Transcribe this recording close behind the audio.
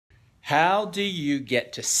How do you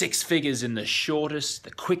get to six figures in the shortest,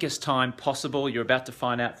 the quickest time possible? You're about to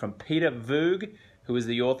find out from Peter Voogd, who is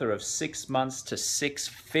the author of 6 Months to Six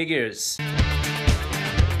Figures.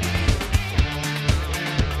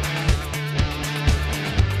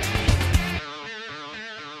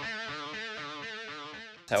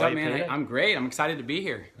 What's up, man? I'm great. I'm excited to be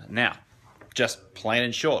here. Now, just plain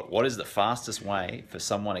and short, what is the fastest way for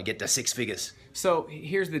someone to get to six figures? So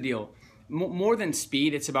here's the deal. More than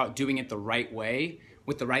speed, it's about doing it the right way,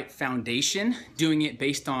 with the right foundation, doing it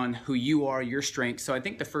based on who you are, your strengths. So I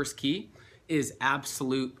think the first key is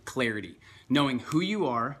absolute clarity, knowing who you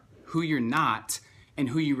are, who you're not, and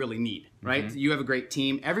who you really need, right? Mm-hmm. You have a great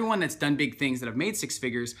team. Everyone that's done big things that have made six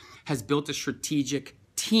figures has built a strategic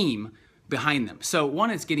team behind them. So one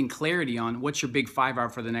is getting clarity on what your big five are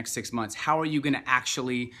for the next 6 months. How are you going to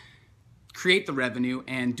actually create the revenue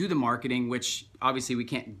and do the marketing, which obviously we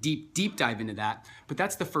can't deep dive into that, but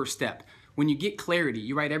that's the first step. When you get clarity,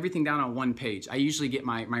 you write everything down on one page. I usually get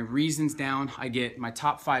my reasons down. I get my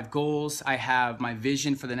top 5 goals. I have my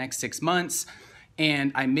vision for the next 6 months,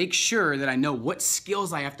 and I make sure that I know what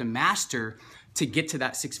skills I have to master to get to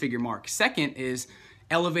that six-figure mark. Second is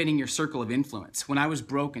elevating your circle of influence. When I was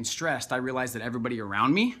broke and stressed, I realized that everybody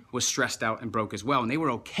around me was stressed out and broke as well, and they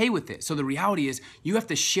were okay with it. So the reality is you have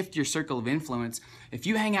to shift your circle of influence. If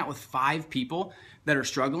you hang out with 5 people that are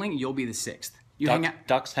struggling, you'll be the 6th.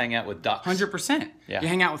 Ducks hang out with ducks. 100%. Yeah. You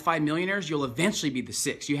hang out with 5 millionaires, you'll eventually be the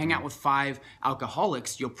 6th. You hang out with 5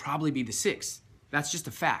 alcoholics, you'll probably be the 6th. That's just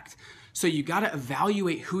a fact. So you gotta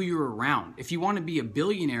evaluate who you're around. If you wanna be a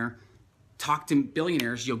billionaire, talk to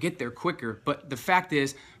billionaires, you'll get there quicker. But the fact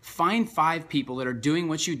is, find 5 people that are doing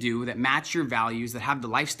what you do, that match your values, that have the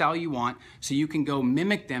lifestyle you want, so you can go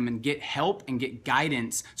mimic them and get help and get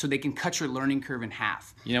guidance so they can cut your learning curve in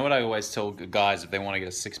half. You know what I always tell guys if they want to get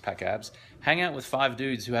a six-pack abs? Hang out with 5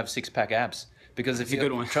 dudes who have six-pack abs. Because if you,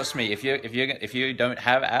 good one. Trust me, if you don't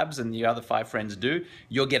have abs and the other 5 friends do,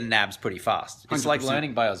 you're getting abs pretty fast. It's 100%. like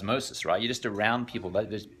learning by osmosis, right? You're just around people.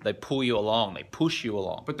 They pull you along. They push you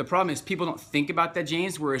along. But the problem is people don't think about that,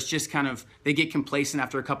 James, where it's just kind of, they get complacent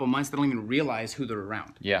after a couple months. They don't even realize who they're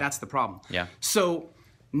around. Yeah. That's the problem. Yeah. So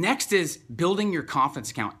next is building your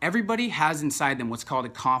confidence account. Everybody has inside them what's called a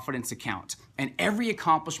confidence account. And every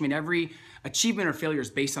accomplishment, every achievement or failure is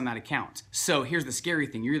based on that account. So here's the scary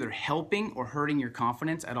thing. You're either helping or hurting your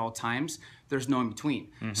confidence at all times. There's no in between.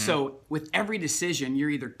 Mm-hmm. So with every decision, you're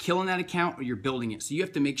either killing that account or you're building it. So you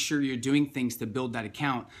have to make sure you're doing things to build that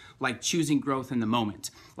account, like choosing growth in the moment,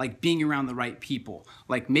 like being around the right people,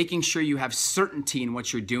 like making sure you have certainty in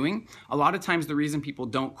what you're doing. A lot of times the reason people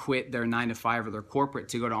don't quit their 9 to 5 or their corporate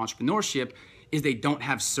to go to entrepreneurship is they don't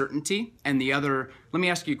have certainty. And the other, let me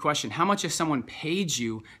ask you a question. How much if someone paid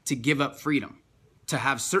you to give up freedom, to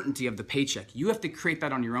have certainty of the paycheck? You have to create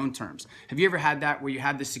that on your own terms. Have you ever had that where you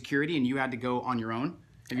had the security and you had to go on your own?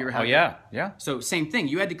 Have you ever had that? Yeah. So same thing,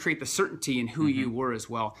 you had to create the certainty in who you were as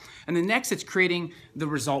well. And then next, it's creating the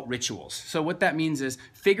result rituals. So what that means is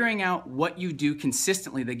figuring out what you do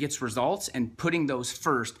consistently that gets results and putting those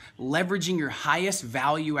first, leveraging your highest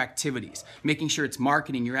value activities, making sure it's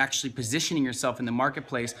marketing, you're actually positioning yourself in the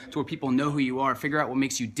marketplace to where people know who you are, figure out what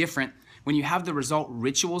makes you different. When you have the result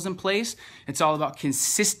rituals in place, it's all about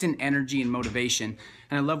consistent energy and motivation.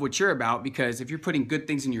 And I love what you're about, because if you're putting good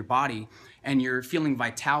things in your body and you're feeling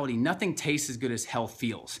vitality, nothing tastes as good as health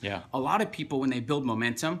feels. Yeah. A lot of people, when they build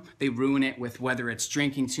momentum, they ruin it with whether it's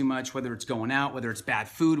drinking too much, whether it's going out, whether it's bad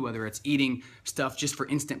food, whether it's eating stuff just for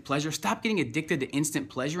instant pleasure. Stop getting addicted to instant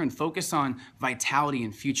pleasure and focus on vitality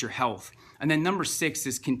and future health. And then number 6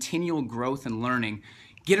 is continual growth and learning.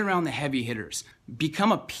 Get around the heavy hitters.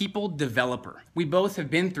 Become a people developer. We both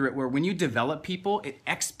have been through it where when you develop people, it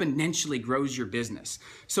exponentially grows your business.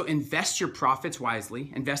 So invest your profits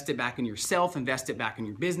wisely, invest it back in yourself, invest it back in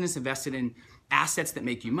your business, invest it in assets that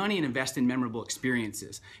make you money, and invest in memorable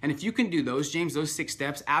experiences. And if you can do those, James, those 6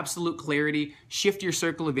 steps, absolute clarity, shift your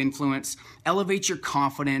circle of influence, elevate your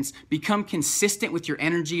confidence, become consistent with your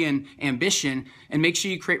energy and ambition, and make sure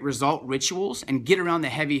you create result rituals and get around the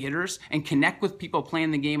heavy hitters and connect with people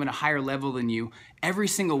playing the game at a higher level than you every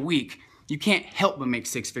single week, you can't help but make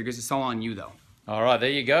 6 figures. It's all on you though. All right, there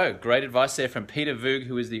you go. Great advice there from Peter Voogd,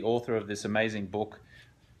 who is the author of this amazing book,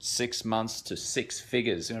 6 Months to Six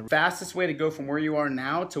Figures. Fastest way to go from where you are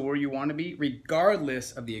now to where you want to be,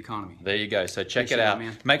 regardless of the economy. There you go. So check it out.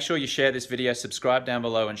 Make sure you share this video, subscribe down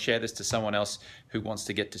below, and share this to someone else who wants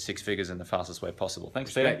to get to 6 figures in the fastest way possible.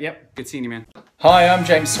 Thanks, Peter. Yep. Good seeing you, man. Hi, I'm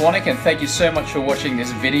James Swanick, and thank you so much for watching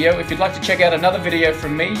this video. If you'd like to check out another video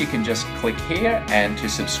from me, you can just click here, and to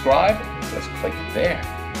subscribe, just click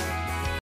there.